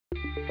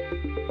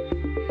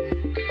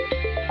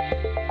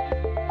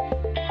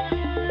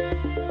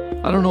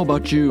I don't know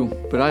about you,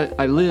 but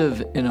I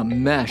live in a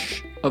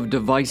mesh of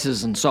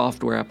devices and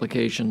software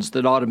applications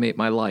that automate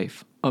my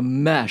life. A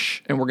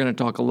mesh, and we're going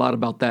to talk a lot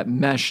about that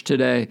mesh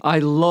today. I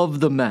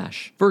love the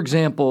mesh. For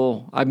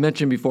example, I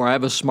mentioned before, I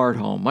have a smart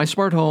home. My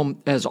smart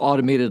home has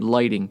automated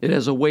lighting. It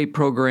has awake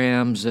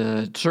programs,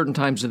 certain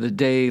times of the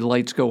day,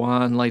 lights go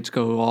on, lights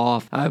go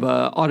off. I have an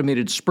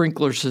automated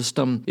sprinkler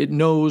system. It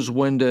knows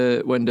when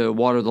to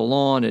water the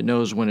lawn. It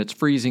knows when it's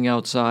freezing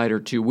outside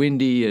or too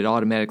windy. It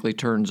automatically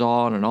turns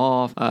on and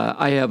off.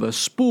 I have a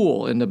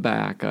spool in the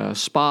back, a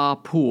spa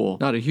pool.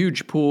 Not a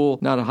huge pool,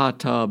 not a hot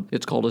tub.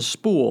 It's called a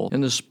spool.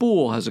 And the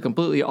spool has a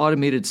completely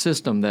automated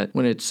system that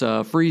when it's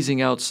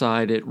freezing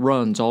outside, it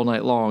runs all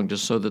night long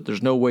just so that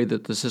there's no way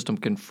that the system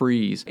can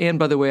freeze. And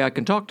by the way, I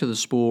can talk to the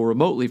spool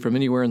remotely from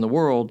anywhere in the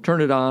world,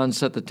 turn it on,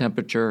 set the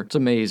temperature. It's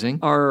amazing.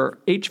 Our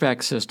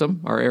HVAC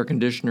system, our air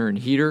conditioner and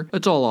heater,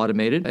 it's all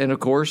automated. And of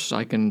course,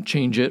 I can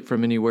change it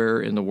from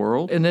anywhere in the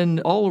world. And then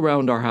all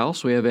around our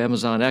house, we have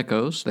Amazon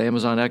Echoes. The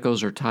Amazon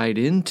Echoes are tied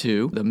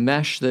into the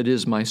mesh that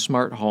is my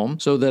smart home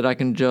so that I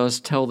can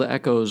just tell the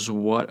Echoes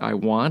what I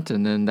want,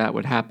 and then that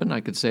would happen.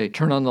 I could say,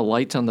 turn on the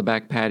lights on the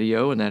back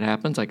patio, and that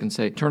happens. I can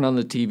say, turn on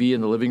the TV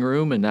in the living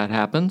room, and that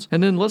happens.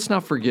 And then let's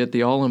not forget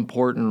the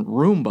all-important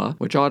Roomba,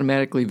 which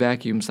automatically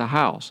vacuums the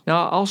house.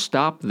 Now, I'll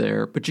stop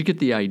there, but you get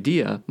the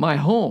idea. My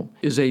home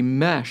is a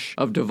mesh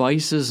of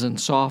devices and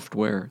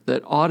software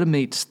that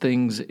automates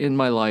things in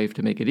my life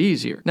to make it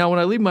easier. Now, when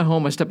I leave my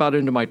home, I step out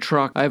into my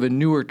truck. I have a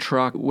newer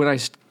truck. When I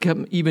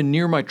come even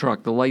near my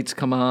truck, the lights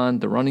come on,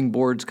 the running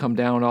boards come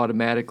down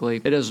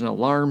automatically. It has an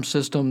alarm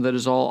system that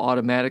is all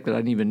automatic that I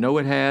didn't even know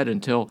it had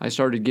until I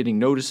started getting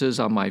notices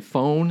on my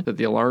phone that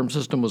the alarm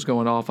system was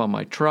going off on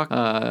my truck,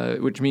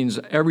 which means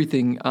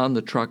everything on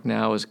the truck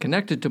now is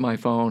connected to my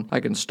phone. I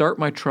can start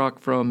my truck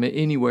from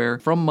anywhere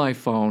from my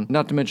phone,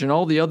 not to mention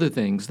all the other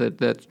things that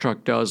that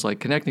truck does, like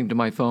connecting to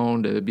my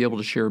phone to be able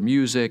to share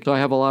music. So I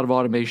have a lot of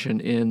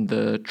automation in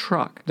the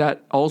truck.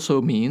 That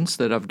also means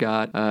that I've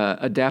got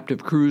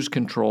adaptive cruise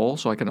control,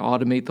 so I can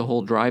automate the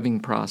whole driving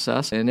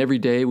process. And every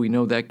day we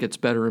know that gets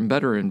better and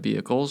better in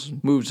vehicles,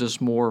 moves us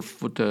more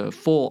to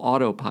full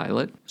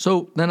autopilot.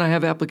 So then I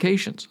have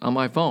applications on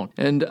my phone.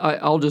 And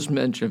I'll just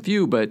mention a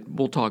few, but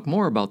we'll talk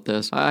more about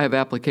this. I have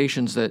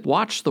applications that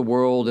watch the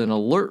world and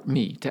alert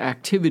me to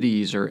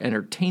activities or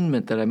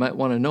entertainment that I might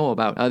want to know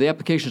about. The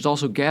applications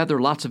also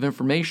gather lots of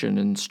information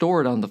and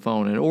store it on the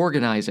phone and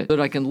organize it so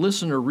that I can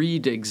listen or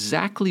read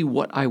exactly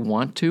what I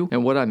want to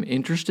and what I'm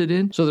interested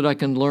in so that I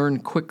can learn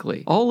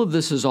quickly. All of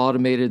this is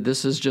automated.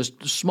 This is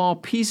just small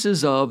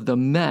pieces of the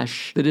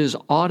mesh that is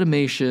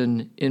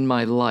automation in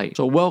my life.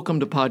 So welcome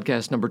to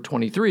podcast number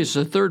 23. It's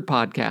the third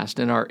podcast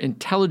in our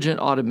Intelligent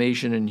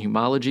Automation and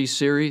Humology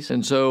series.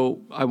 And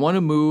so I want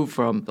to move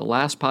from the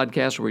last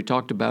podcast where we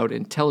talked about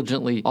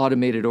intelligently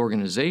automated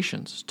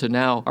organizations to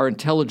now our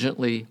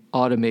intelligently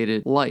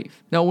automated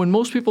life. Now, when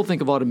most people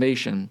think of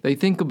automation, they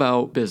think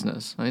about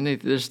business. I mean, they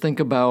just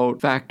think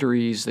about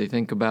factories. They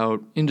think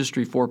about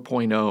Industry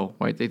 4.0,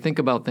 right? They think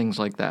about things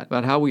like that,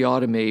 about how we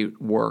automate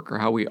work or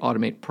how we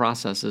automate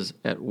processes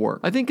at work.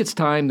 I think it's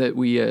time that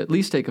we at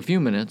least take a few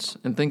minutes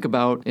and think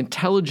about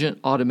intelligent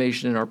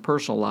automation in our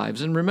personal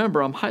lives. And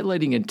remember, I'm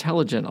highlighting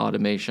intelligent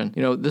automation.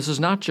 You know, this is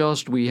not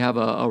just we have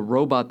a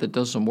robot that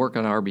does some work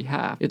on our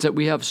behalf. It's that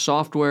we have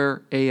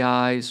software,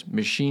 AIs,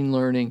 machine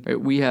learning. Right?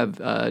 We have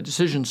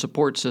decision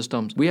support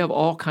systems. We have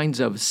all kinds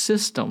of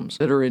systems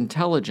that are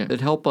intelligent that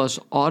help us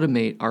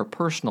automate our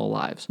personal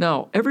lives.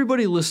 Now,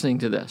 everybody listening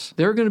to this,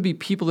 there are going to be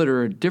people that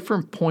are at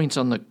different points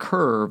on the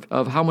curve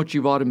of how much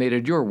you've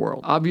automated your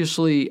world.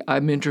 Obviously,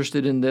 I'm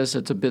interested in this.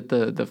 It's a bit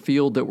the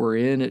field that we're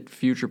in at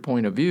Future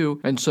Point of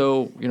View. And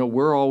so, you know,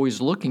 we're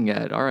always looking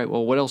at, all right,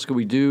 well, what else could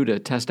we do to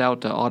test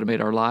out to automate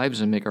our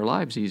lives and make our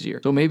lives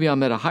easier? So maybe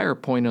I'm at a higher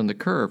point on the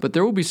curve, but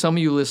there will be some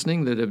of you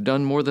listening that have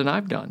done more than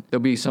I've done.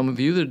 There'll be some of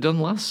you that have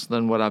done less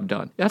than what I've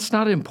done. That's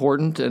not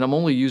important, and I'm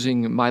only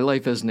using my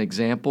life as an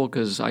example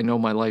because I know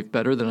my life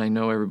better than I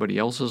know everybody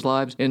else's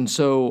lives. And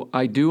so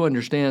I do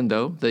understand,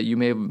 though, that you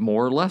may have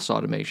more or less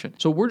automation.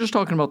 So we're just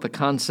talking about the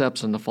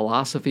concepts and the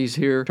philosophies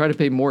here. Try to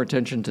pay more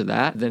attention to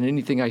that than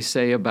anything I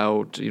say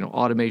about, you know,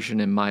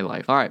 automation in my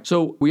life. All right,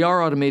 so we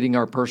are automating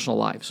our personal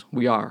lives.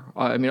 We are.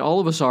 I mean,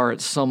 all of us are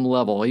at some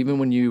level. Even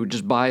when you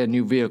just buy a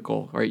new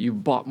vehicle, right,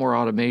 you've bought more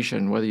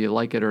automation, whether you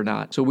like it or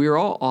not. So we are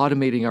all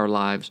automating our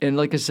lives. And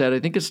like I said,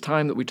 I think it's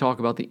time that we talk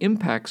about the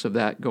impacts of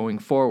that going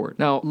forward.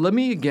 Now, let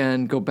me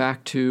again go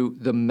back to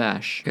the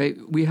mesh. Okay,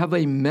 we have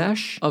a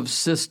mesh of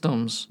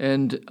systems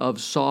and of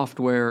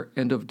software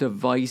and of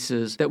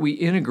devices that we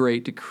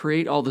integrate to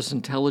create all this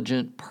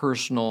intelligent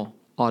personal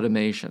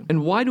automation.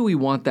 And why do we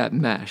want that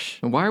mesh?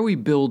 And why are we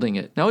building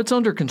it? Now, it's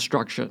under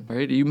construction,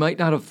 right? You might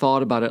not have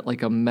thought about it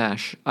like a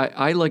mesh.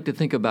 I like to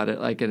think about it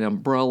like an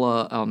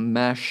umbrella, a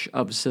mesh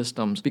of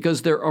systems,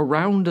 because they're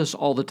around us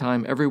all the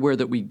time, everywhere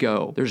that we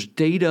go. There's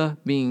data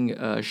being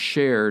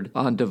shared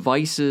on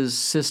devices,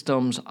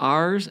 systems,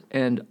 ours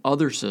and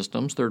other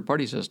systems,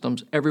 third-party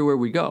systems, everywhere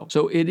we go.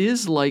 So it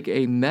is like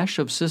a mesh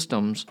of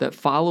systems that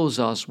follows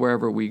us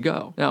wherever we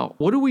go. Now,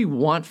 what do we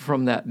want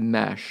from that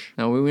mesh?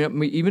 Now,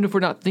 even if we're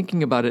not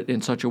thinking about it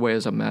in such a way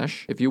as a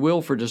mesh, if you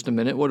will, for just a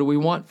minute, what do we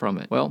want from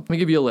it? Well, let me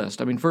give you a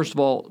list. I mean, first of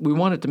all, we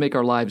want it to make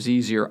our lives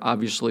easier,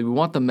 obviously. We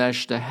want the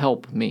mesh to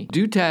help me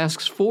do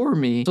tasks for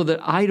me so that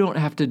I don't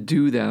have to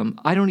do them.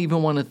 I don't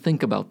even want to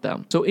think about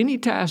them. So any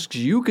tasks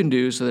you can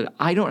do so that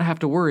I don't have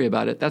to worry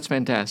about it, that's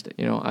fantastic.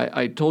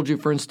 I told you,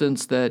 for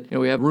instance, that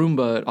we have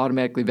Roomba, it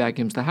automatically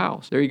vacuums the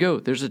house. There you go.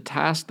 There's a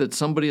task that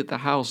somebody at the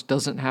house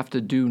doesn't have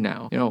to do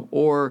now.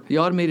 Or the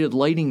automated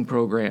lighting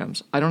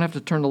programs. I don't have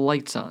to turn the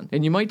lights on.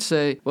 And you might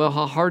say, well,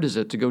 how hard is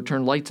it to go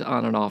turn lights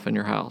on and off in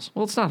your house?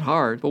 Well, it's not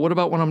hard, but what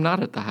about when I'm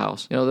not at the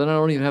house? Then I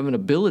don't even have an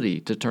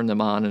ability to turn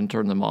them on and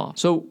turn them off.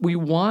 So we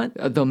want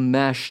the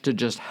mesh to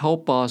just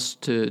help us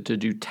to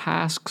do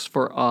tasks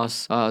for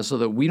us so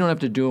that we don't have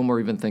to do them or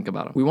even think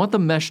about them. We want the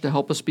mesh to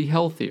help us be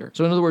healthier.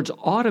 So in other words,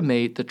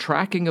 automate the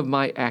tracking of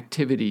my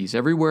activities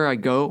everywhere I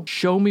go.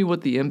 Show me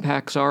what the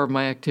impacts are of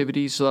my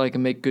activities so that I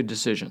can make good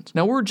decisions.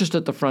 Now, we're just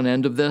at the front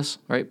end of this,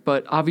 right?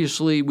 But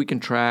obviously, we can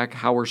track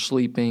how we're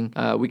sleeping.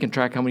 We can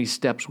track how many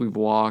steps we've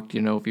walked.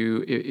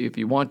 If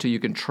you want to, you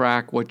can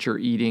track what you're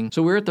eating.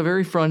 So we're at the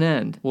very front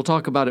end. We'll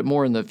talk about it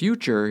more in the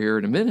future here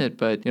in a minute,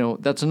 but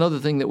that's another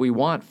thing that we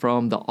want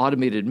from the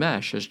automated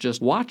mesh is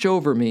just watch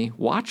over me,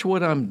 watch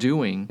what I'm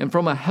doing, and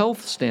from a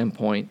health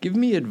standpoint, give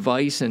me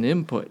advice and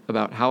input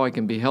about how I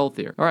can be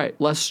healthier. All right,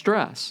 less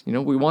stress.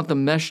 We want the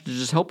mesh to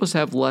just help us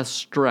have less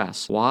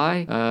stress.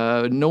 Why?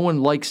 No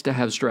one likes to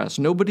have stress.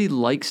 Nobody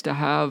likes to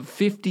have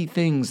 50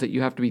 things that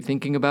you have to be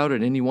thinking about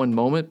at any one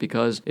moment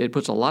because it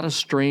puts a lot of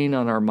strain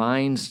on our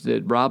minds.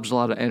 It robs a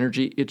lot of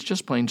energy. It's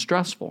just plain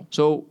stressful.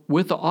 So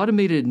with the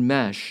automated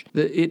mesh,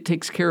 it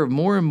takes care of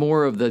more and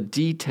more of the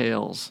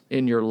details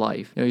in your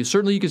life.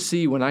 Certainly you could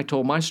see when I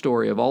told my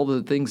story of all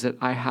the things that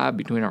I have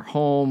between our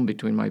home,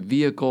 between my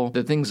vehicle,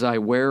 the things I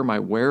wear, my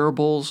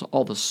wearables,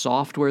 all the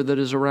software that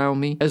is around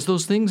me. As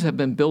those things have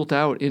been built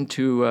out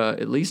into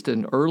at least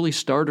an early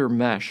starter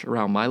mesh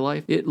around my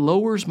life, it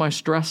lowers my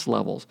stress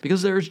levels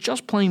because there's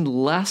just plain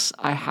less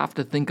I have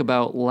to think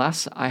about,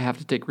 less I have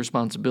to take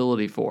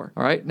responsibility for.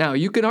 All right. Now,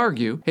 you can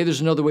argue, hey,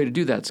 there's another way to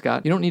do that,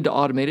 Scott. You don't need to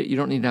automate it. You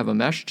don't need to have a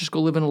mesh. Just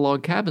go live in a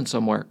log cabin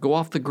somewhere. Go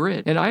off the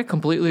grid. And I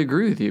completely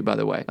agree with you, by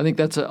the way. I think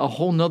that's a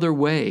whole nother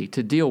way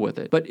to deal with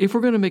it. But if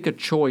we're going to make a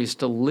choice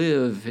to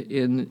live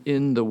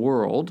in the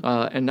world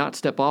and not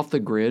step off the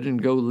grid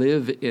and go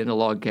live in a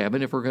log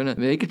cabin, if we're going to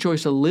make a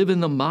choice to live in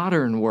the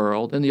modern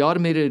world, then the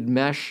automated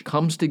mesh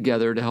comes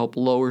together to help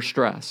lower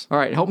stress. All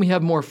right, help me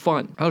have more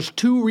fun. There's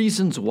two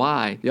reasons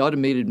why the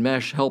automated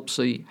mesh helps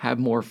me have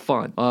more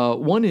fun.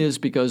 One is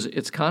because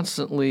it's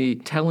constantly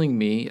telling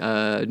me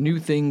new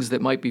things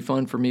that might be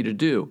fun for me to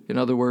do. In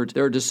other words,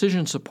 there are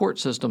decision support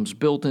systems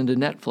built into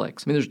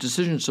Netflix. There's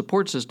decision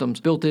support systems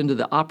built into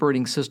the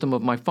operating system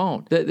of my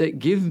phone that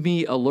give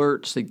me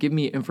alerts, that give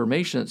me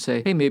information that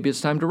say, hey, maybe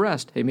it's time to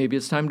rest. Hey, maybe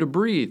it's time to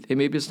breathe. Hey,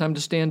 maybe it's time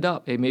to stand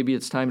up. Hey, maybe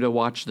it's time to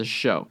watch the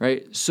show,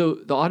 right? So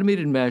the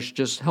automated mesh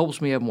just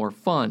helps me have more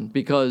fun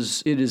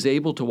because it is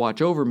able to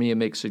watch over me and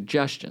make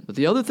suggestions. But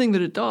the other thing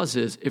that it does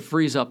is it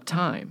frees up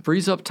time.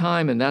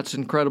 And that's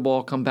incredible.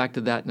 I'll come back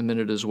to that in a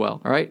minute as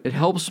well. All right? It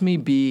helps me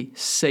be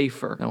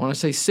safer. Now, when I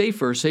say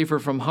safer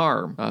from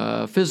harm,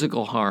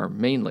 physical harm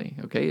mainly,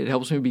 okay? It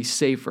helps me be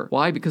safer.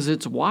 Why? Because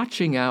it's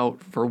watching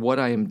out for what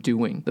I am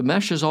doing. The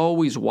mesh is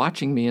always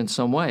watching me in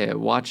some way. It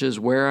watches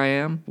where I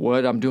am,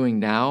 what I'm doing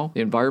now,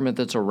 the environment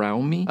that's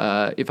around me,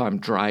 if I'm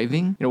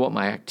driving, what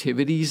my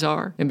activities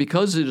are. And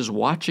because it is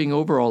watching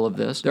over all of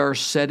this, there are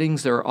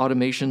settings, there are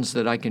automations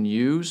that I can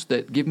use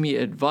that give me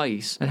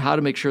advice on how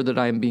to make sure that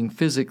I am being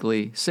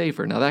physically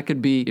safer. Now, that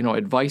could be,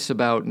 advice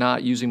about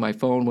not using my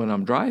phone when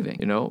I'm driving,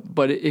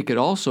 but it could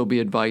also be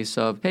advice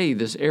of, hey,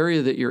 this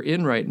area that you're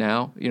in right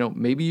now,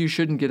 maybe you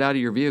shouldn't get out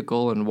of your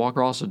vehicle and walk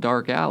across a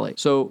dark alley.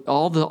 So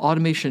all the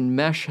automation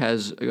mesh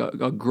has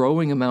a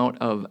growing amount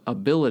of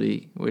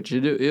ability, which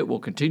it will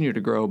continue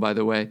to grow, by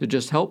the way, to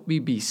just help me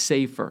be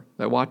safer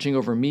by watching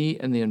over me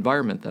and the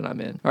environment that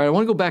I'm in. All right, I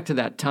want to go back to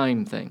that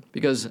time thing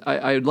because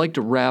I'd like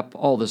to wrap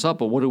all this up,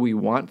 but what do we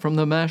want from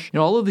the mesh?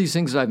 All of these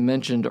things I've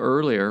mentioned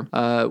earlier,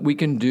 we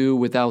can do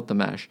without the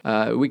mesh.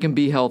 We can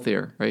be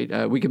healthier,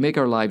 right? We can make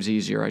our lives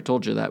easier. I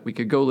told you that. We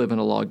could go live in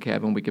a log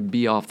cabin. We could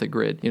be off the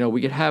grid.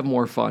 We could have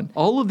more fun.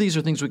 All of these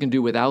are things we can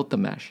do without the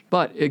mesh.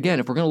 But again,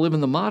 if we're going to live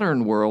in the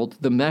modern world,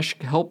 the mesh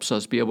helps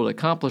us be able to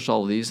accomplish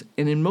all of these.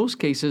 And in most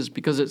cases,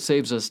 because it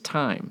saves us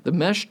time. The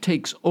mesh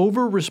takes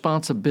over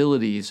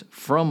responsibilities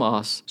from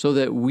us so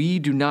that we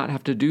do not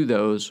have to do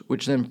those,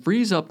 which then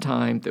frees up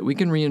time that we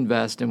can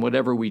reinvest in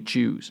whatever we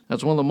choose.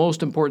 That's one of the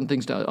most important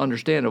things to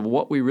understand of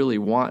what we really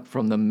want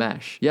from the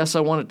mesh. Yes, I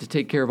want it to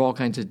take care of all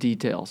kinds kinds of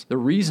details. The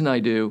reason I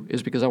do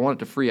is because I want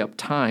it to free up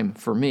time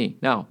for me.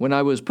 Now, when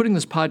I was putting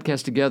this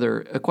podcast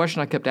together, a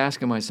question I kept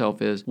asking myself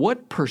is,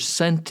 what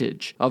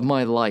percentage of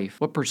my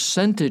life, what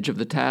percentage of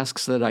the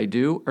tasks that I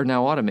do are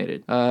now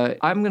automated?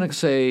 I'm going to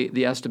say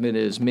the estimate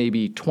is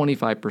maybe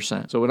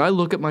 25%. So when I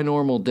look at my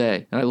normal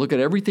day and I look at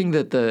everything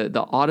that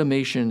the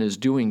automation is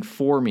doing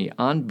for me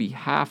on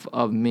behalf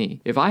of me,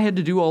 if I had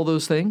to do all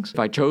those things, if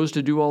I chose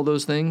to do all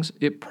those things,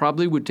 it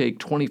probably would take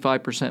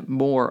 25%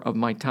 more of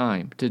my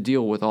time to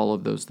deal with all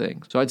of those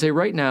things. So I'd say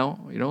right now,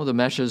 the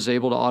mesh is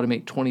able to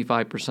automate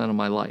 25% of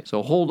my life.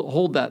 So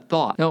hold that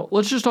thought. Now,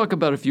 let's just talk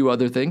about a few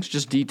other things,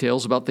 just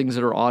details about things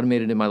that are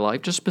automated in my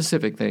life, just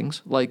specific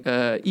things like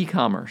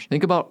e-commerce.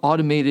 Think about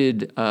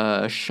automated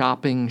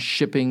shopping,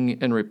 shipping,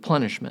 and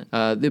replenishment.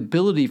 The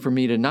ability for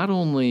me to not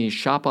only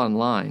shop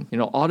online,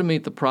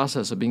 automate the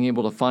process of being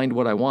able to find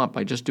what I want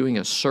by just doing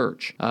a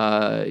search,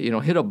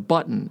 hit a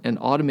button and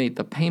automate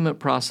the payment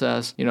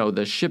process,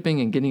 the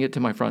shipping and getting it to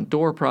my front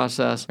door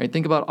process. Right?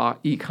 Think about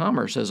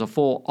e-commerce as a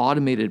full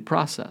automated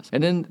process.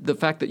 And then the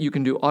fact that you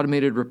can do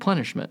automated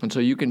replenishment. And so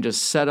you can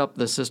just set up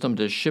the system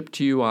to ship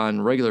to you on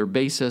a regular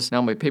basis.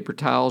 Now my paper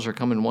towels are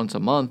coming once a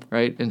month,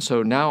 right? And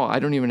so now I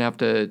don't even have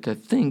to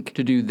think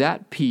to do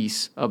that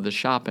piece of the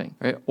shopping,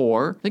 right?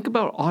 Or think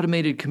about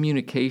automated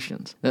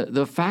communications.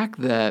 The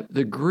fact that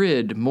the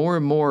grid more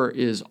and more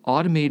is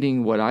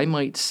automating what I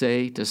might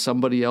say to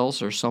somebody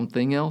else or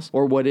something else,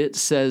 or what it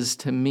says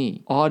to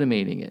me,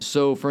 automating it.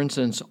 So for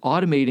instance,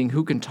 automating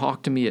who can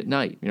talk to me at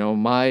night.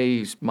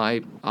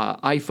 My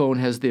iPhone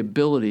has the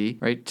ability,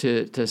 right,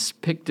 to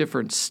pick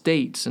different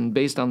states, and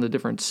based on the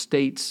different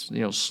states,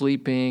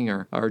 sleeping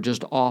or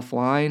just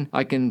offline,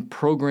 I can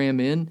program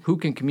in who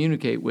can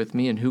communicate with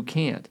me and who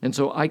can't. And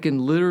so I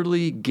can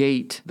literally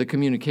gate the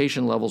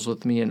communication levels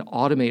with me and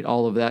automate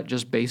all of that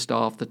just based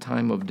off the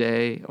time of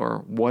day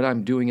or what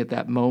I'm doing at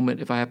that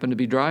moment if I happen to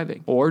be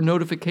driving. Or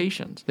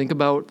notifications. Think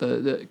about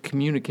the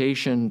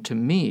communication to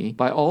me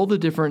by all the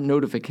different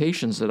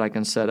notifications that I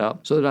can set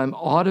up so that I'm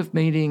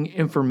automating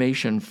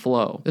information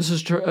flow. This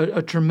is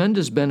a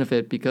tremendous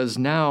benefit because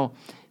now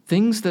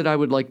things that I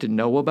would like to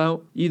know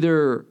about,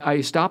 either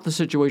I stop the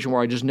situation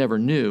where I just never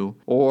knew,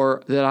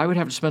 or that I would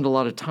have to spend a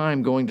lot of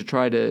time going to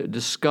try to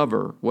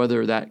discover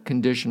whether that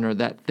condition or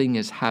that thing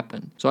has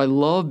happened. So I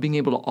love being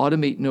able to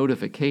automate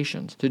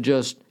notifications to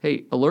just,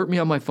 hey, alert me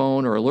on my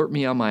phone or alert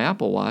me on my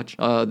Apple Watch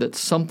that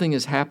something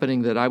is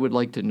happening that I would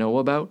like to know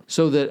about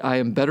so that I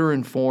am better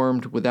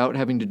informed without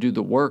having to do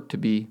the work to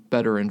be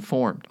better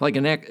informed. Like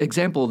an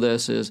example of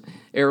this is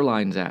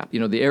airlines app.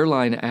 The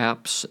airline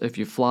apps, if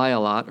you fly a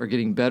lot, are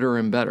getting better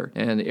and better.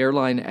 And the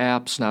airline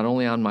apps, not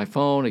only on my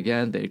phone,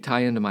 again, they tie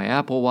into my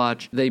Apple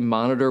Watch. They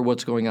monitor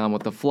what's going on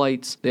with the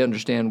flights. They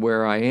understand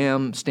where I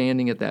am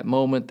standing at that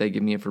moment. They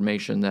give me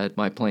information that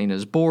my plane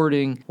is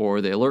boarding, or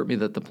they alert me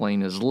that the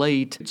plane is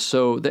late.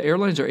 So the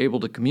airlines are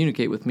able to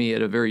communicate with me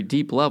at a very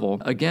deep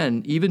level.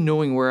 Again, even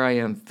knowing where I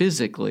am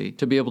physically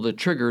to be able to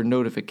trigger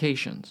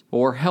notifications.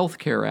 Or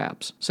healthcare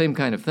apps, same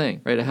kind of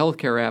thing, right? A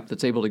healthcare app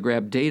that's able to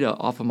grab data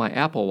off of my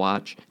Apple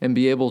Watch and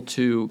be able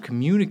to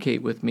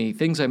communicate with me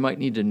things I might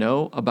need to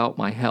know about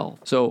my health.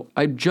 So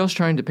I'm just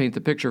trying to paint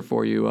the picture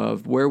for you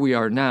of where we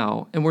are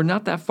now, and we're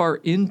not that far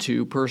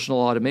into personal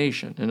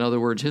automation. In other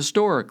words,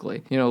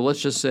 historically,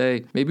 let's just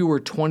say maybe we're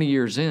 20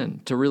 years in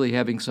to really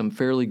having some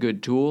fairly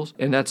good tools,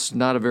 and that's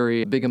not a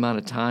very big amount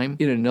of time.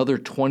 In another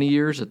 20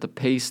 years at the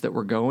pace that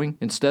we're going,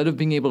 instead of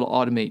being able to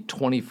automate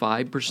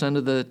 25%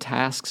 of the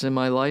tasks in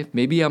my life,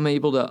 maybe I'm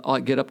able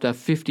to get up to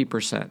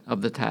 50%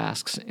 of the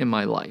tasks in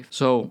my life.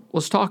 So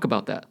let's talk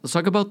about that. Let's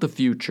talk about the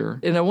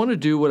future. And I want to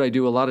do what I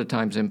do a lot of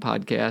times in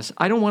podcasts.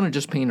 I don't want to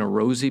just paint a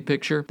rosy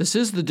picture. This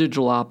is the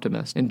Digital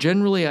Optimist, and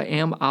generally I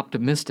am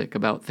optimistic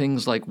about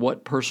things like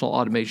what personal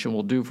automation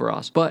will do for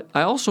us. But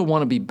I also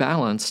want to be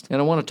balanced,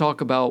 and I want to talk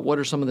about what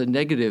are some of the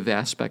negative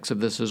aspects of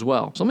this as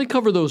well. So let me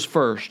cover those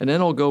first, and then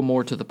I'll go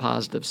more to the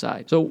positive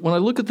side. So when I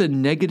look at the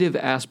negative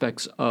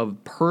aspects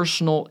of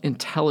personal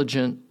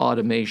intelligent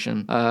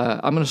automation,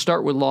 I'm going to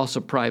start with loss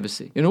of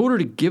privacy. In order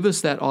to give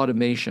us that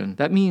automation,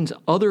 that means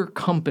other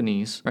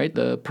companies, right,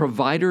 the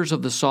providers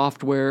of the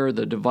software,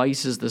 the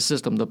devices, the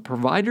system, the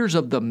providers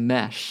of the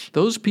mesh,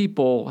 those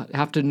people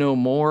have to know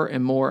more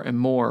and more and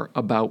more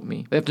about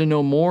me. They have to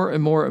know more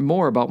and more and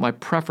more about my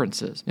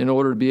preferences in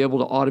order to be able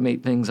to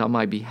automate things on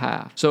my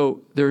behalf.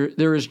 So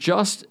there is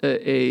just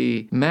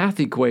a math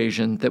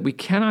equation that we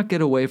cannot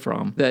get away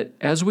from, that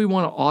as we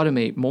want to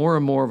automate more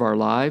and more of our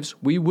lives,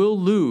 we will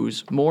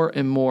lose more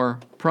and more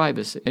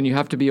privacy, and you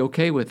have to be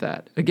okay with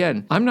that.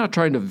 Again, I'm not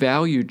trying to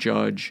value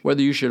judge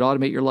whether you should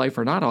automate your life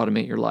or not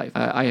automate your life.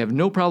 I have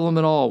no problem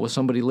at all with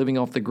somebody living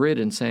off the grid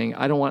and saying,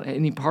 I don't want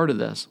any part of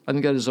this. I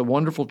think that is a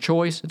wonderful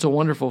choice. It's a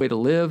wonderful way to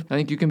live. I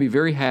think you can be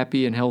very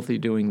happy and healthy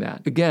doing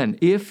that. Again,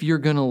 if you're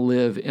going to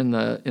live in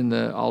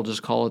the I'll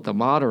just call it the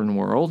modern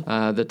world,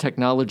 the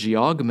technology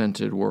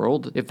augmented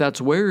world, if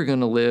that's where you're going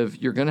to live,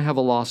 you're going to have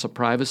a loss of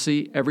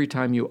privacy every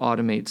time you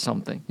automate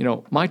something.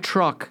 My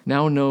truck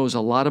now knows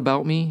a lot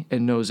about me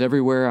and knows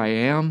everywhere where I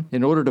am,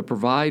 in order to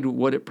provide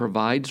what it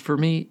provides for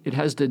me, it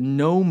has to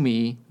know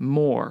me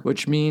more,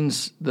 which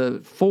means the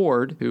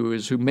Ford, who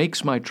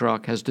makes my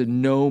truck, has to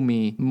know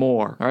me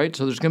more. All right,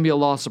 so there's going to be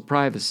a loss of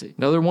privacy.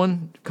 Another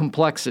one,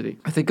 complexity.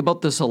 I think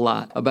about this a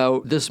lot,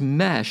 about this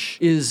mesh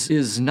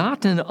is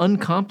not an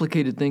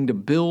uncomplicated thing to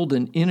build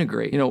and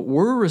integrate.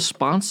 We're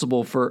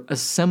responsible for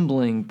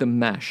assembling the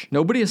mesh.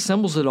 Nobody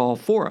assembles it all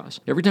for us.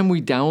 Every time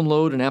we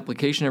download an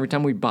application, every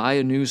time we buy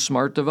a new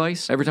smart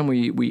device, every time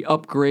we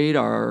upgrade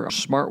our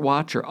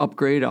smartwatch or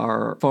upgrade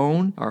our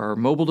phone, our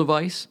mobile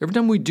device, every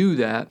time we do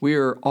that, we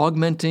are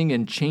augmenting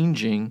and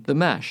changing the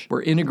mesh.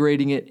 We're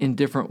integrating it in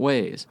different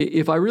ways.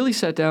 If I really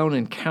sat down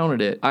and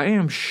counted it, I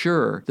am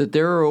sure that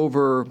there are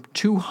over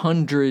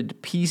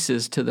 200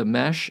 pieces to the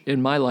mesh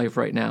in my life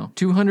right now.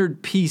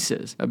 200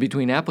 pieces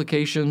between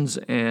applications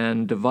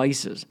and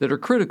devices that are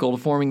critical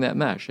to forming that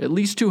mesh. At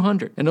least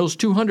 200. And those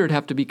 200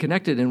 have to be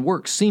connected and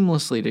work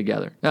seamlessly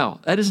together. Now,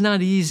 that is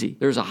not easy.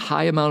 There's a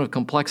high amount of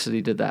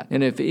complexity to that.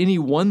 And if any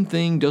one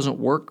thing doesn't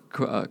work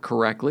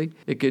correctly,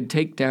 it could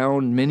take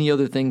down many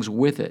other things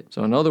with it.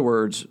 So in other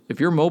words, if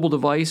your mobile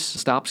device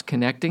stops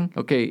connecting,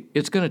 okay,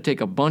 it's going to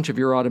take a bunch of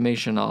your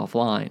automation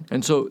offline.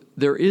 And so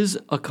there is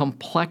a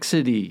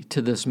complexity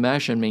to this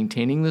mesh and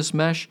maintaining this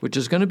mesh, which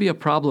is going to be a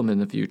problem in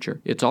the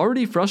future. It's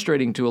already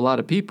frustrating to a lot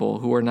of people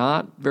who are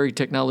not very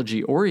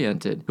technology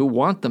oriented, who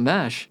want the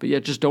mesh, but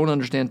yet just don't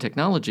understand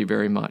technology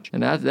very much.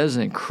 And that is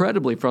an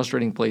incredibly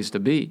frustrating place to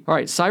be. All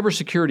right,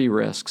 cybersecurity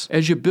risks.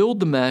 As you build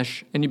the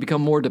mesh and you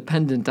become more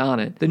dependent on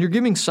it, then you're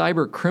giving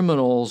cyber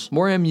criminals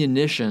more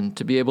ammunition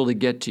to be able to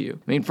get to you.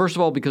 I mean, first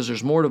of all, because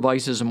there's more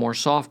devices and more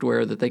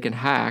software that they can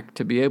hack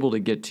to be able to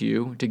get to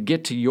you, to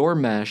get to your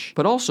mesh.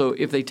 But also,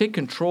 if they take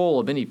control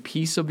of any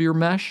piece of your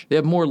mesh, they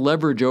have more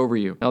leverage over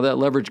you. Now, that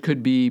leverage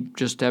could be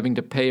just having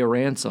to pay a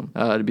ransom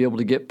to be able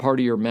to get part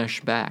of your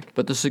mesh back.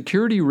 But the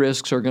security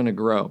risks are going to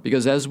grow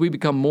because as we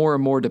become more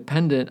and more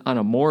dependent on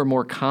a more and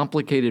more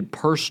complicated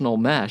personal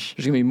mesh,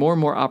 there's going to be more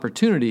and more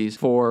opportunities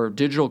for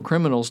digital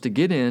criminals to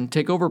get in,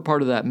 take over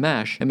part of that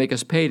mesh, and make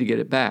us pay to get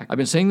it back. I've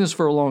been saying this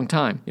for a long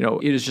time.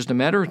 It is just a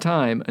matter of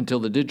time until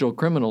the digital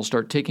criminals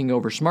start taking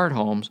over smart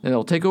homes, and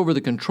they'll take over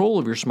the control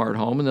of your smart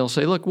home, and they'll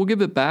say, look, we'll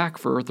give it back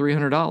for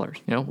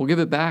 $300. We'll give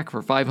it back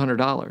for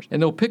 $500.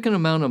 And they'll pick an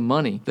amount of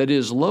money that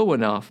is low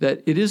enough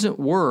that it isn't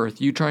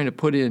worth you trying to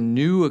put in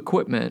new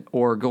equipment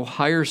or go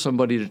hire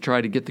somebody to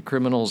try to get the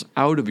criminals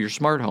out of your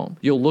smart home.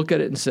 You'll look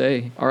at it and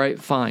say, all right,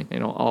 fine.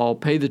 I'll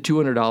pay the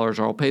 $200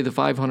 or I'll pay the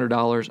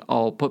 $500.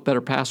 I'll put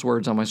better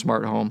passwords on my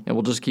smart home and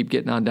we'll just keep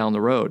getting on down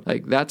the road.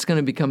 Like that's going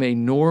to become a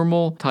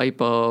normal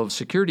type of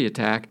security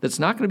attack that's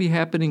not going to be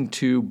happening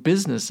to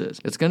businesses.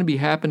 It's going to be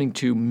happening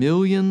to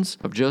millions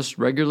of just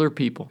regular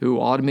people who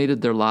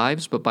automated their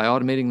lives, but by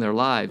automating their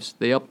lives,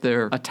 they upped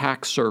their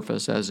attack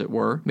surface, as it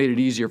were, made it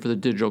easier for the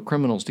digital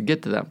criminals to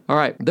get to them. All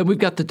right, then we've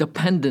got the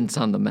dependence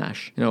on the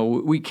mesh.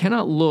 We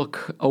cannot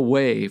look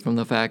away from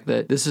the fact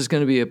that this is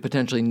going to be a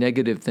potentially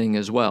negative thing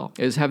as well,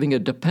 is having a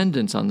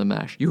dependence on the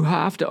mesh. You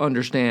have to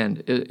understand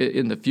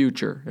in the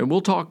future, and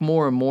we'll talk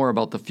more and more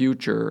about the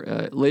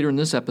future later in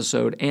this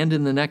episode and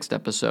in the next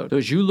episode. So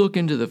as you look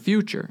into the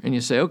future and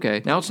you say,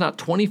 okay, now it's not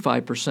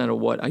 25% of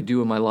what I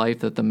do in my life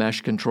that the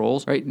mesh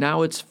controls, right?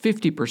 Now it's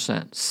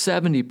 50%,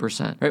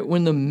 70%, right?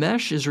 When the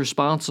mesh is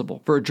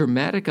responsible for a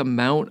dramatic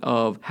amount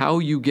of how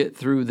you get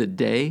through the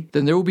day,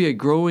 then there will be a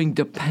growing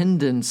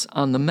dependence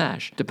on the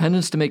mesh.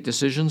 Dependence to make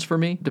decisions for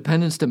me,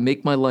 dependence to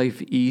make my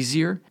life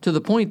easier, to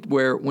the point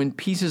where when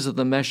pieces of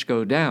the mesh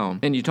go down,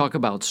 and you talk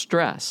about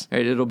stress,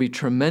 right? It'll be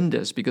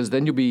tremendous because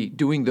then you'll be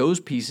doing those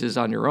pieces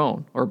on your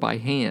own or by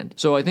hand.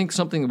 So I think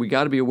something that we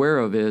got to be aware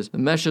of is the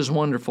mesh is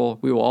wonderful.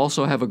 We will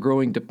also have a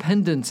growing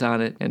dependence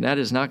on it, and that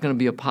is not going to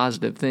be a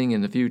positive thing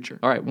in the future.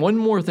 All right, one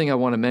more thing I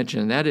want to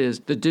mention, and that is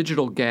the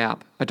digital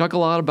gap. I talk a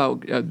lot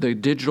about the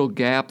digital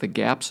gap, the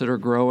gaps that are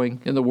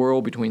growing in the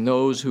world between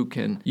those who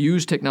can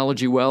use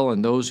technology well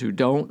and those who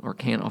don't or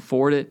can't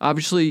afford it.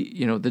 Obviously,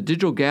 the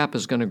digital gap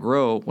is going to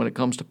grow when it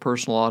comes to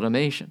personal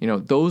automation.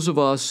 Those of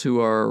us who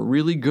are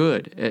really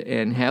good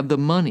and have the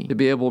money to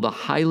be able to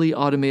highly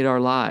automate our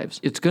lives,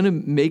 it's going to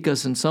make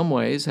us in some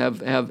ways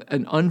have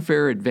an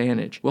unfair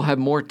advantage. We'll have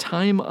more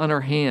time on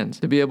our hands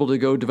to be able to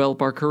go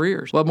develop our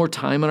careers. We'll have more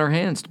time on our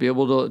hands to be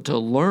able to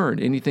learn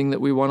anything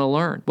that we want to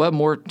learn. We'll have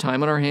more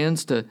time on our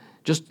hands to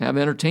just have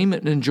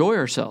entertainment and enjoy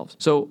ourselves.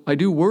 So I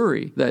do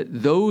worry that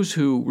those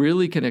who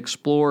really can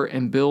explore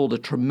and build a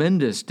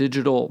tremendous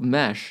digital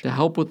mesh to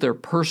help with their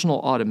personal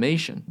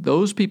automation,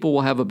 those people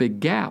will have a big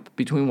gap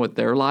between what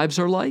their lives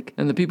are like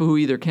and the people who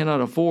either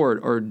cannot afford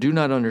or do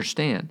not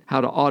understand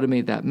how to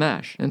automate that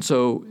mesh. And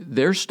so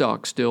they're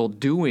stuck still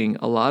doing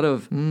a lot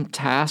of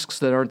tasks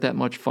that aren't that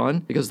much fun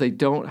because they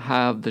don't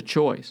have the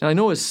choice. And I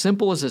know as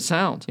simple as it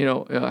sounds,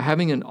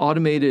 having an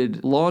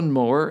automated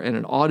lawnmower and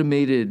an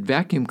automated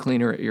vacuum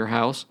cleaner at your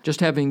house,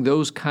 just having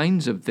those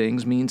kinds of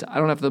things means I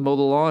don't have to mow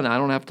the lawn. I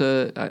don't have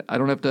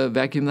to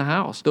vacuum the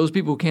house. Those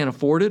people who can't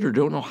afford it or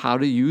don't know how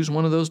to use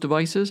one of those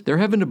devices, they're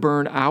having to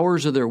burn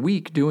hours of their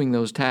week doing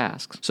those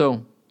tasks.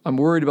 So I'm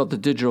worried about the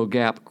digital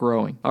gap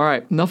growing. All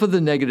right, enough of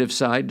the negative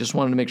side. Just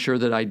wanted to make sure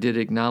that I did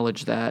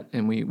acknowledge that,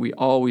 and we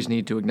always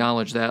need to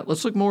acknowledge that.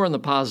 Let's look more on the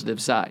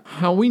positive side.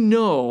 How we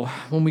know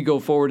when we go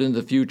forward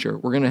into the future,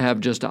 we're going to have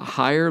just a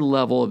higher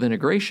level of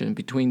integration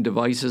between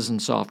devices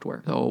and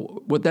software.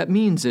 So what that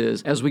means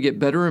is, as we get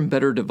better and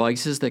better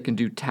devices that can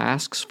do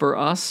tasks for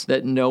us,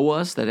 that know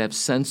us, that have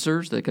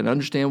sensors, that can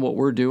understand what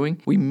we're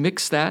doing, we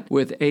mix that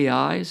with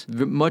AIs,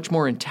 much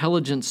more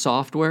intelligent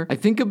software. I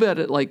think about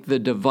it like the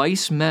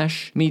device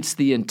mesh meets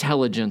the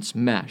intelligence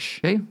mesh.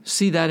 Okay?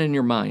 See that in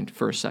your mind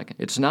for a second.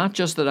 It's not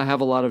just that I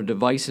have a lot of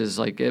devices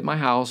like at my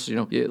house,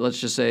 let's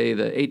just say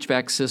the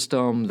HVAC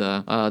system,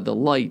 the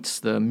lights,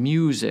 the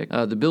music,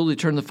 the ability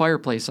to turn the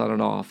fireplace on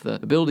and off, the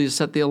ability to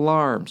set the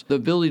alarms, the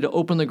ability to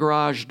open the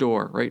garage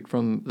door, right,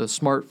 from the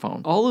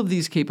smartphone. All of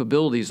these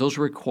capabilities, those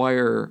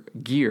require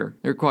gear.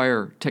 They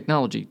require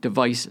technology,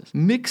 devices.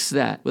 Mix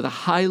that with a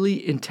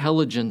highly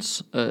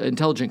intelligent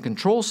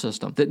control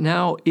system that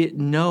now it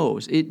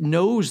knows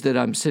that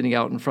I'm sitting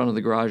out in front of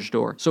the garage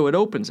door. So it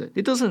opens it.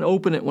 It doesn't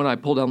open it when I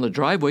pull down the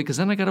driveway because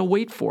then I got to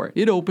wait for it.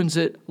 It opens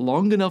it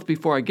long enough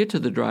before I get to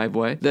the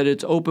driveway that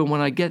it's open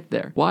when I get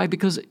there. Why?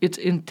 Because it's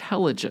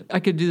intelligent. I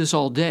could do this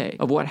all day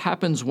of what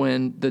happens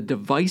when the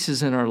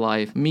devices in our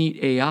life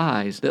meet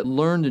AIs that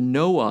learn to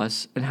know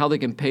us and how they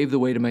can pave the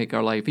way to make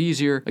our life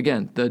easier.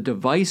 Again, the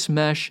device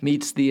mesh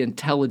meets the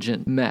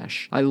intelligent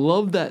mesh. I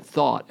love that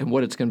thought and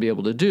what it's going to be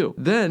able to do.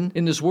 Then,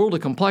 in this world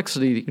of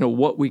complexity,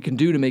 what we can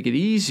do to make it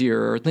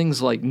easier are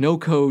things like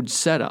no-code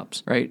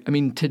setups, right? I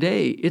mean,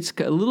 today, it's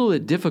a little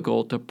bit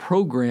difficult to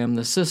program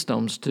the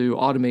systems to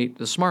automate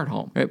the smart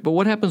home, right? But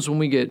what happens when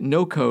we get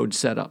no-code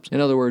setups? In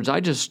other words, I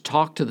just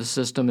talk to the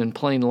system in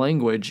plain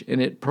language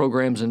and it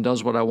programs and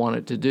does what I want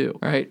it to do,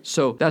 right?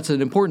 So that's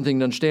an important thing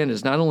to understand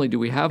is not only do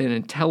we have an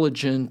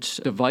intelligent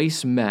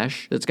device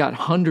mesh that's got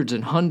hundreds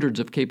and hundreds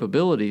of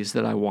capabilities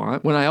that I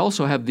want, when I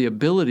also have the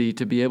ability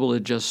to be able to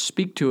just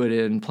speak to it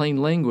in plain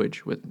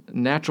language with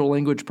natural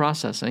language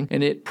processing,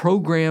 and it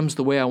programs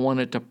the way I want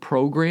it to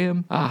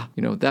program,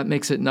 that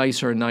makes it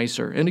nicer and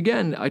nicer. And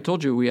again, I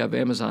told you we have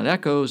Amazon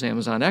Echoes.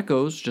 Amazon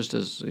Echoes, just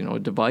as a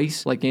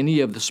device, like any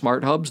of the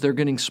smart hubs, they're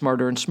getting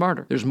smarter and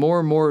smarter. There's more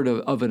and more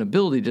of an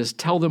ability to just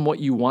tell them what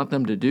you want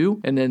them to do,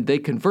 and then they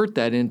convert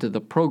that into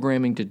the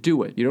programming to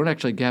do it. You don't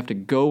actually have to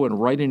go and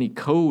write any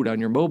code on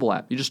your mobile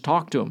app. You just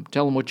talk to them,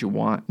 tell them what you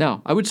want.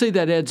 Now, I would say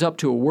that adds up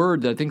to a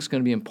word that I think is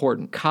going to be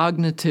important: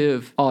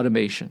 cognitive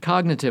automation.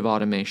 Cognitive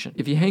automation.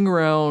 If you hang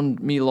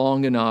around me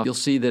long enough, you'll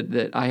see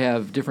that I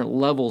have different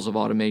levels of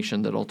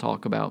automation that I'll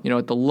talk about.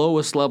 At the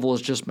lowest level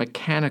is just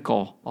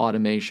mechanical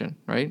automation,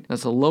 right?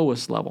 That's the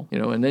lowest level,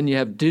 and then you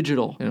have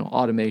digital,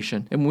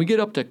 automation. And when we get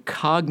up to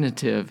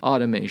cognitive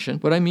automation,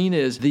 what I mean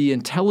is the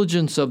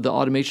intelligence of the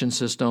automation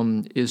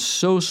system is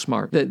so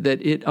smart that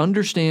it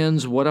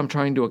understands what I'm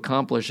trying to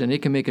accomplish and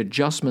it can make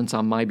adjustments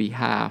on my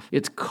behalf.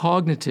 It's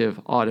cognitive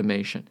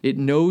automation. It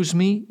knows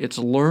me. It's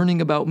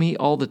learning about me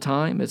all the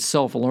time. It's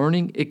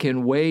self-learning. It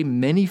can weigh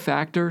many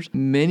factors,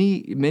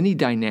 many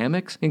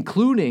dynamics,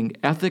 including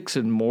ethics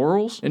and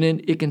morals, and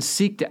then it can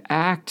seek to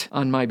act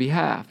on my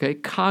behalf. Okay,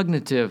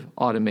 cognitive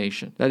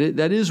automation.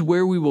 That is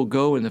where we will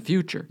go in the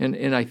future.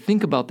 And I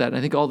think about that, and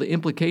I think all the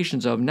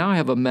implications of now I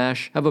have a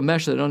mesh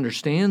that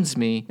understands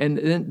me, and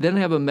then I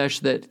have a mesh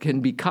that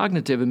can be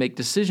cognitive and make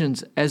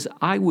decisions as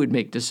I would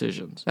make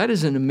decisions. That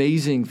is an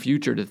amazing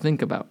future to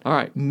think about. All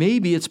right,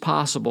 maybe it's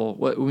possible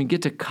when we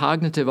get to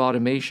cognitive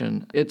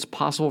automation, it's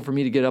possible for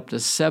me to get up to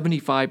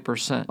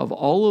 75% of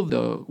all of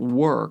the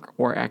work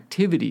or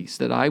activities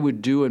that I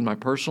would do in my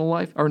personal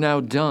life are now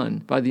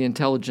done by the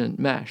intelligent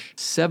mesh.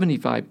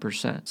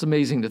 75%. It's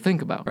amazing to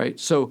think about, right?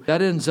 So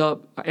that ends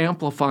up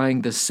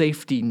amplifying the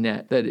safety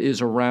net that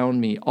is around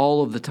me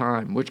all of the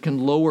time, which can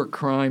lower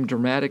crime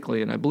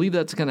dramatically. And I believe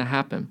that's going to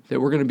happen, that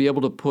we're going to be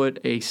able to put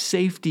a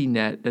safety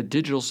net, a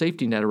digital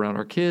safety net around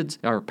our kids,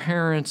 our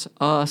parents,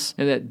 us,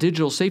 and that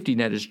digital safety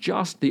net is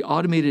just the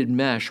automated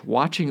mesh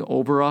watching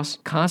over us,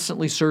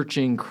 constantly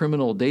searching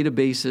criminal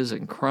databases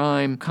and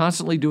crime,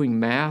 constantly doing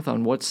math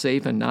on what's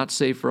safe and not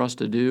safe for us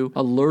to do,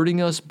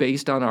 alerting us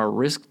based on our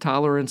risk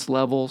tolerance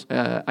levels.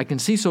 I can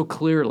see so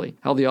clearly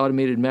how the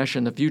automated mesh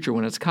in the future,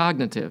 when it's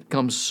cognitive,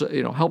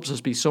 helps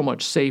us be so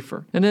much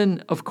safer. And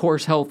then, of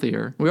course,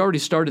 healthier. We already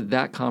started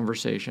that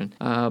conversation,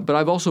 but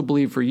I've also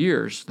believed for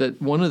years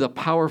that one of the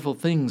powerful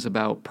things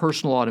about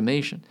personal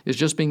automation is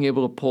just being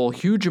able to pull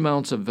huge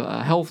amounts of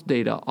health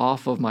data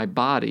off of my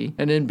body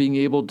and then being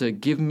able to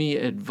give me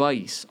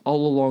advice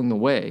all along the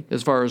way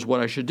as far as what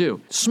I should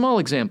do. Small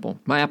example,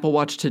 my Apple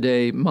Watch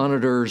today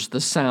monitors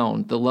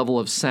the level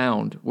of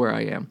sound where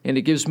I am, and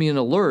it gives me an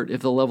alert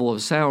if the level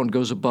of sound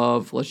goes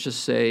above, let's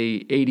just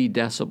say, 80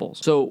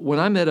 decibels. So when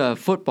I'm at a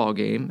football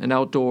game, an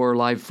outdoor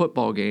live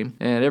football game,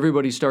 and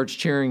everybody starts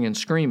cheering and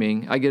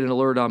screaming, I get an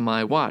alert on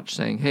my watch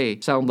saying, hey,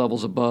 sound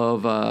level's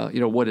above,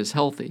 what is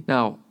healthy.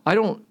 Now, I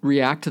don't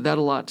react to that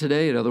a lot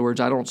today. In other words,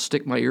 I don't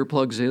stick my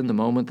earplugs in the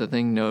moment the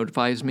thing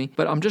notifies me,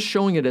 but I'm just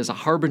showing it as a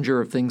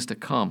harbinger of things to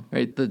come,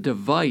 right? The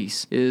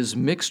device is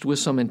mixed with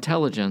some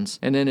intelligence,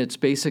 and then it's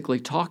basically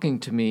talking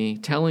to me,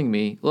 telling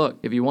me, look,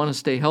 if you want to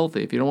stay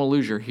healthy, if you don't want to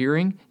lose your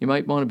hearing, you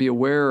might want to be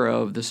aware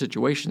of the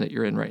situation that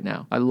you're in right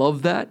now. I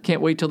love that.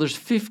 Can't wait till there's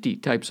 50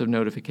 types of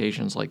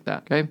notifications like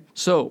that, okay?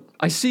 So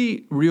I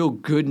see real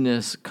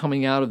goodness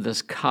coming out of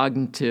this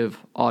cognitive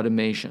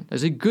automation.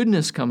 There's a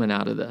goodness coming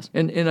out of this.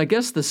 And I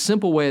guess the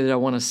simple way that I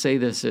want to say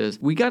this is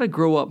we got to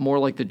grow up more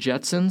like the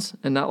Jetsons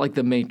and not like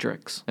the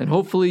Matrix. And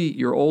hopefully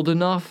you're old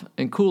enough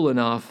and cool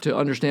enough to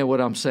understand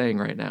what I'm saying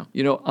right now.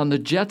 You know, on the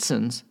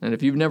Jetsons, and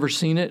if you've never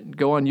seen it,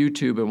 go on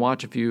YouTube and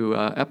watch a few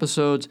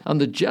episodes. On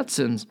the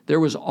Jetsons, there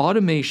was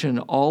automation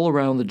all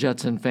around the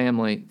Jetson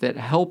family that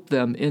helped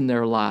them in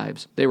their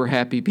lives. They were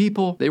happy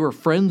people. They were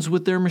friends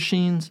with their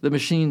machines. The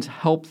machines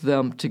helped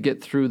them to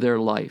get through their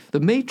life. The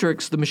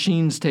Matrix, the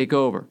machines take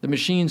over. The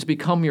machines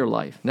become your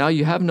life. Now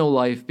you have no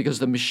life because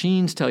the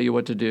machines tell you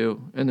what to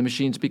do and the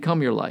machines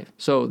become your life.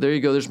 So there you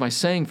go. There's my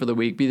saying for the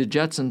week. Be the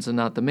Jetsons and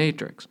not the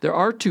Matrix. There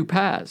are two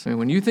paths. I mean,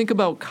 when you think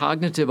about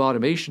cognitive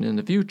automation in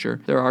the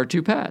future, there are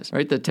two paths,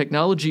 right? The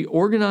technology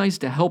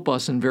organized to help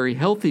us in very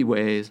healthy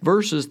ways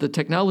versus the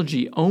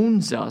technology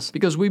owns us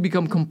because we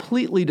become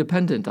completely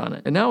dependent on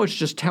it. And now it's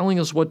just telling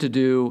us what to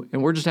do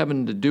and we're just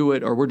having to do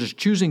it, or we're just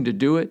choosing to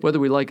do it whether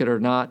we like it or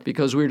not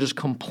because we're just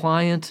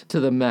compliant to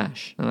the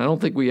mesh. And I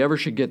don't think we ever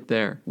should get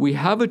there. We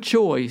have a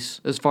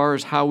choice as far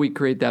as how we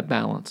create that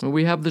balance. And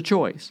we have the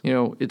choice. You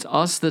know, it's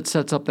us that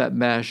sets up that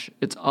mesh.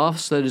 It's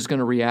us that is going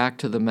to react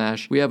to the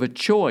mesh. We have a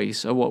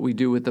choice of what we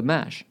do with the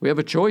mesh. We have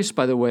a choice,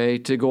 by the way,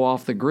 to go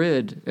off the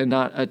grid and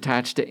not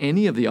attach to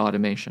any of the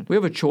automation. We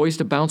have a choice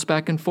to bounce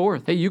back and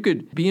forth. Hey, you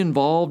could be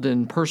involved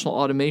in personal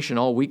automation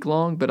all week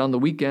long, but on the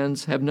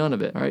weekends, have none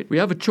of it. All right? We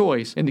have a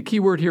choice. And the key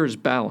word here is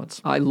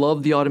balance. I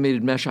love the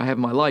automated mesh I have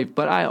in my life,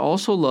 but I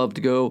also love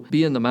to go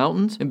be in the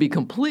mountains and be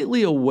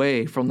completely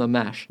away from the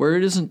mesh where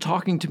it isn't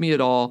talking to me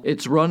at all.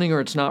 It's running or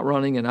it's not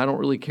running, and I don't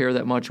really care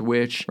that much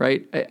which,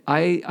 right?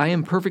 I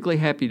am perfectly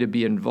happy to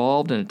be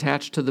involved and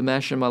attached to the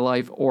mesh in my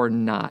life or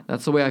not.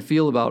 That's the way I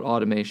feel about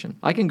automation.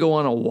 I can go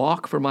on a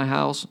walk from my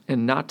house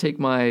and not take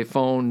my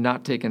phone,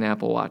 not take an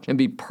Apple Watch, and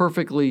be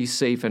perfectly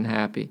safe and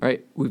happy,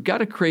 right? We've got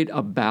to create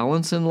a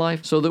balance in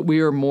life so that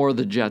we are more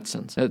the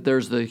Jetsons. That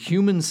there's the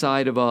human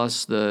side of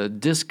us, the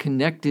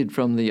disconnected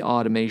from the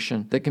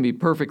automation that can be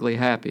perfectly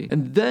happy.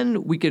 And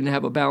then we can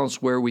have a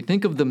balance where we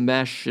think of the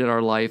mesh in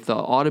our life, the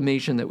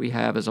automation that we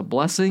have, as a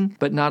blessing,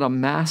 but not a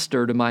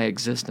master to my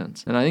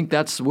existence. And I think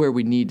that's where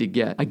we need to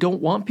get. I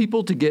don't want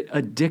people to get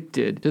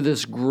addicted to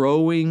this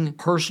growing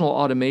personal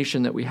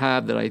automation that we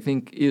have that I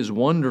think is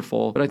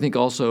wonderful, but I think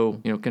also,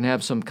 can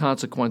have some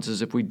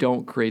consequences if we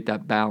don't create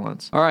that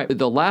balance. All right,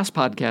 the last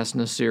podcast in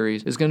this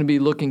series is going to be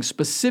looking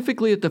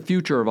specifically at the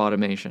future of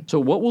automation. So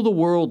what will the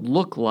world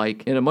look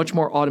like in a much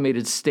more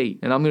automated state?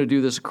 And I'm going to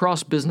do this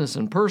across business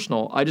and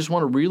personal. I just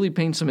want to really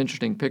paint some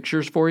interesting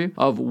pictures for you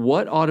of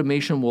what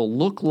automation will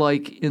look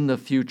like in the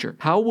future.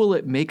 How will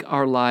it make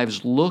our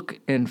lives look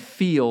and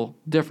feel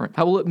different?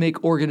 How will it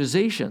make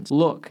organizations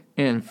look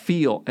and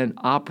feel and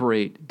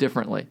operate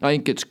differently? I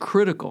think it's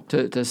critical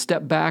to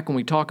step back when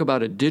we talk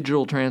about a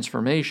digital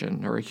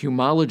transformation or a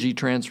humology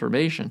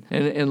transformation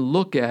and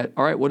look at,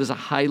 all right, what does a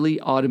highly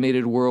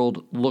automated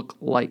world look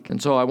like?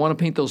 And so I want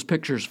to paint those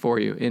pictures for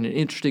you in an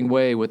interesting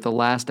way with the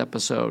last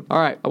episode. All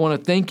right, I want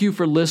to thank you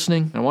for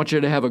listening. I want you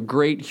to have a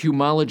great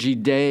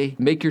humology day.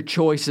 Make your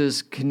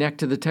choices, connect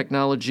to the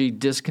technology,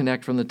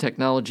 disconnect from the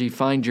technology,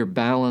 find your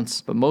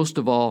balance. But most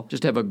of all,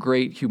 just have a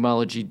great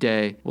humology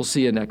day. We'll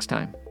see you next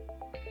time.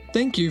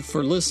 Thank you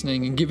for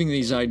listening and giving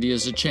these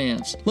ideas a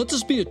chance. Let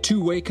this be a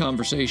two-way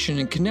conversation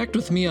and connect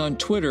with me on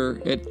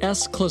Twitter at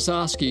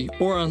 @sklosowski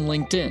or on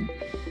LinkedIn.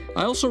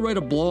 I also write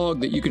a blog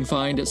that you can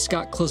find at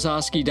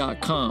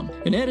scottklosowski.com.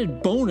 An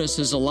added bonus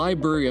is a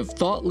library of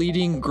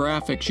thought-leading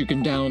graphics you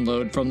can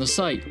download from the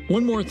site.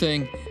 One more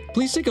thing,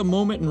 please take a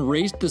moment and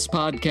rate this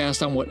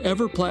podcast on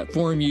whatever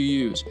platform you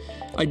use.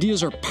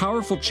 Ideas are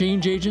powerful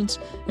change agents,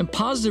 and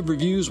positive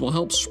reviews will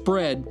help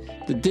spread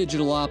the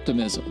digital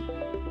optimism.